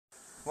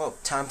Well,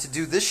 time to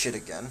do this shit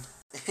again.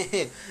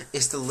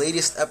 It's the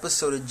latest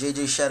episode of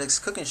JJShadic's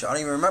cooking show. I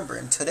don't even remember.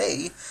 And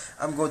today,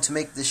 I'm going to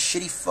make this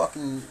shitty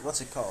fucking,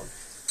 what's it called?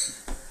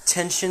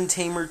 Tension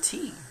tamer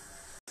tea.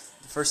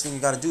 The first thing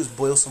you gotta do is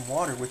boil some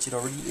water, which it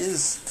already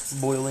is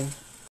boiling.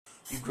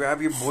 You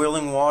grab your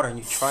boiling water and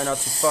you try not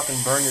to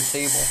fucking burn your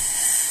table.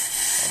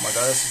 Oh my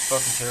god, this is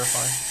fucking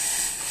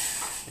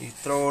terrifying. You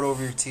throw it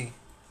over your tea.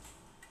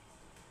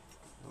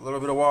 A little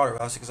bit of water,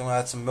 obviously, because I'm gonna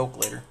add some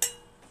milk later.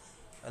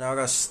 And now I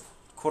gotta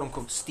quote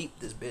unquote steep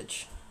this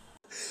bitch.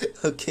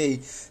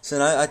 Okay, so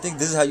now I think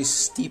this is how you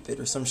steep it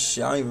or some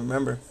shit. I don't even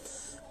remember.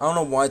 I don't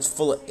know why it's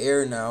full of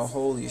air now.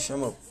 Holy shit,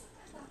 I'm gonna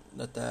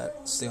let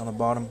that stay on the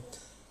bottom.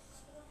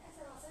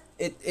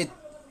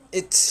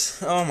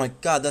 It's oh my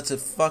god, that's a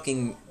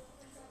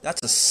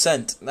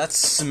scent. That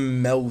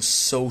smells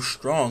so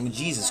strong.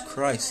 Jesus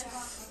Christ.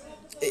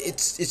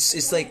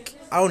 It's like,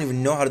 I don't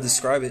even know how to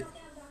describe it.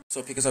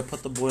 So because I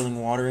put the boiling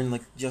water in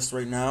like just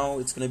right now,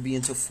 it's gonna be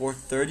until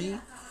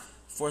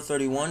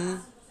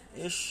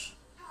 4:31-ish.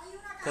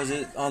 Because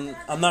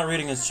I'm not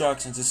reading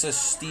instructions. It says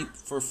steep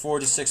for 4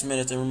 to 6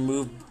 minutes and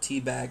remove tea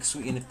bag,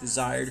 sweeten if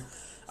desired.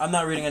 I'm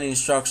not reading any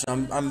instructions.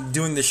 I'm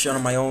doing this shit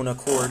on my own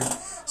accord.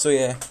 So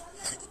yeah,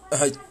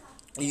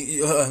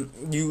 you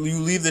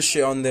leave this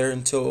shit on there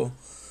until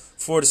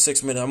 4 to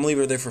 6 minutes. I'm gonna leave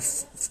it there for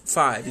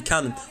 5. You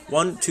count them.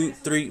 1, 2,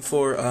 3,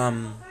 4,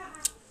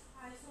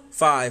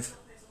 5.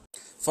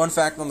 Fun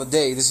fact on the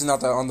day. This is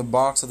not on the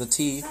box of the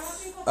tea.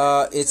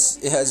 It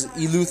has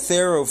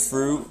eleuthero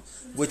fruit,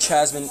 which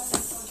has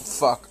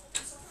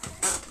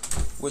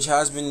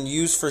been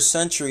used for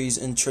centuries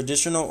in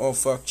traditional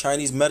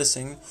Chinese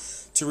medicine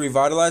to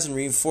revitalize and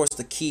reinforce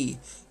the qi,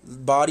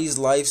 body's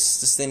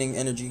life-sustaining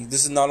energy.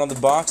 This is not on the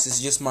box.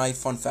 It's just my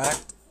fun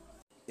fact.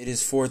 It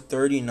is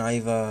 4:30 and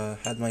I've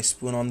had my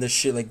spoon on this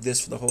shit like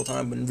this for the whole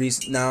time. But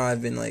now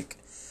I've been like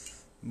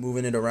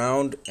moving it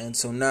around, and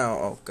so now,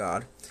 oh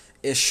god,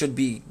 it should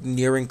be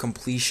nearing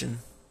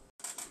completion.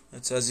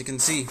 So as you can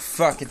see,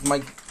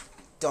 my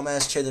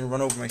dumbass chair didn't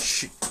run over my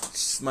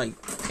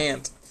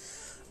pant.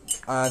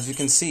 As you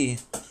can see,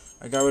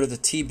 I got rid of the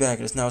tea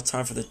bag. It's now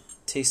time for the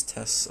taste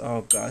test.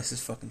 Oh god, this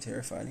is fucking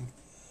terrifying.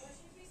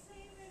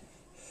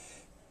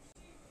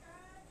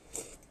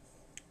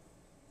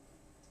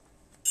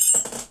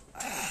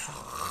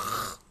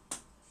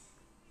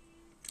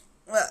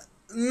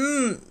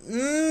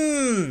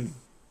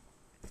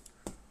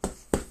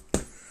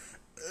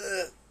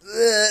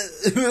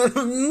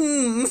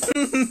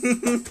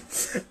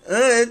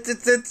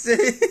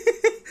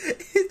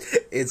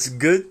 It's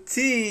good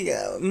tea.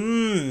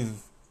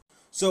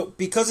 So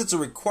because it's a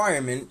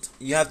requirement,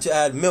 you have to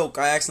add milk.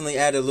 I accidentally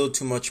added a little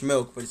too much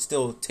milk, but it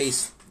still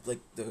tastes like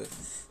the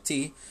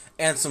tea,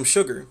 and some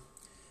sugar,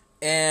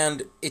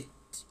 and it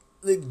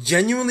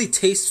genuinely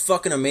tastes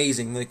fucking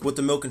amazing, like with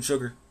the milk and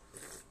sugar.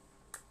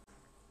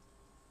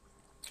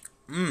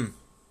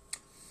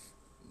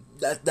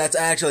 That's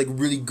actually like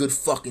really good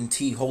fucking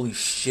tea. Holy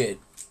shit.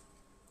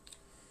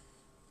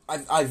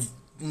 I've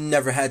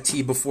never had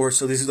tea before,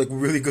 so this is like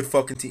really good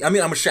fucking tea. I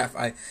mean, I'm a chef.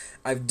 I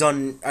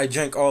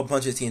drank all a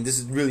bunch of tea, and this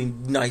is really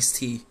nice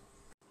tea.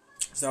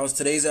 So that was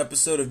today's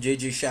episode of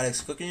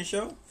JJShadic's cooking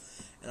show,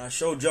 and I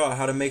showed y'all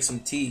how to make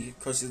some tea,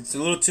 because it's a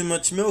little too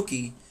much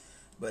milky,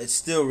 but it's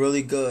still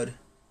really good.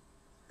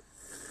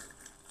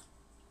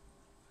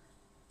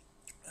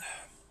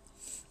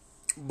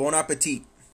 Bon appetit.